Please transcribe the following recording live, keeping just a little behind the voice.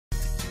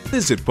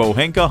Visit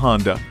Pohanka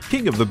Honda,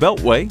 King of the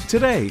Beltway,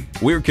 today.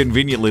 We're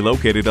conveniently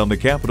located on the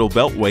Capitol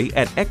Beltway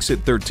at Exit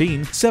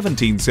 13,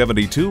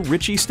 1772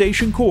 Ritchie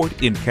Station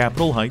Court in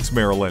Capitol Heights,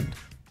 Maryland.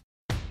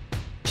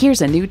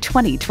 Here's a new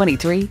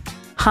 2023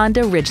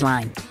 Honda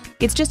Ridgeline.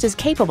 It's just as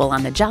capable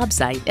on the job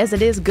site as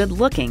it is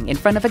good-looking in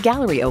front of a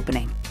gallery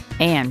opening.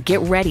 And get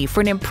ready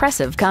for an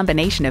impressive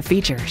combination of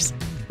features.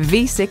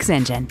 V6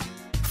 engine,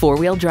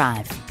 four-wheel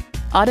drive,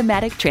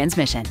 automatic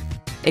transmission,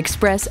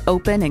 express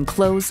open and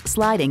close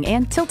sliding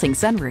and tilting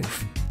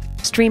sunroof,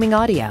 streaming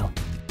audio,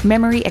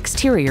 memory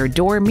exterior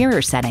door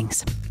mirror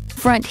settings,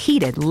 front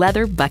heated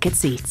leather bucket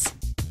seats,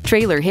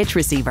 trailer hitch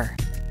receiver,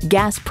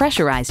 gas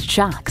pressurized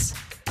shocks,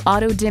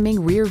 auto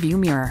dimming rear view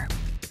mirror,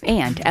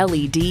 and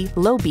LED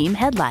low beam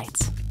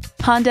headlights.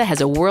 Honda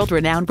has a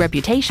world-renowned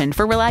reputation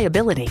for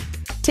reliability.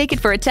 Take it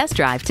for a test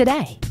drive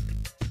today.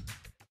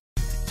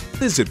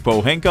 Visit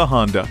Pohanka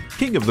Honda,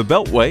 King of the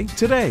Beltway,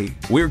 today.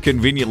 We're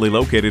conveniently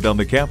located on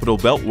the Capitol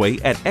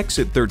Beltway at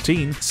Exit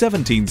 13,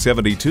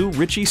 1772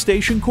 Ritchie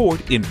Station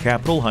Court in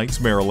Capitol Heights,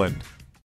 Maryland.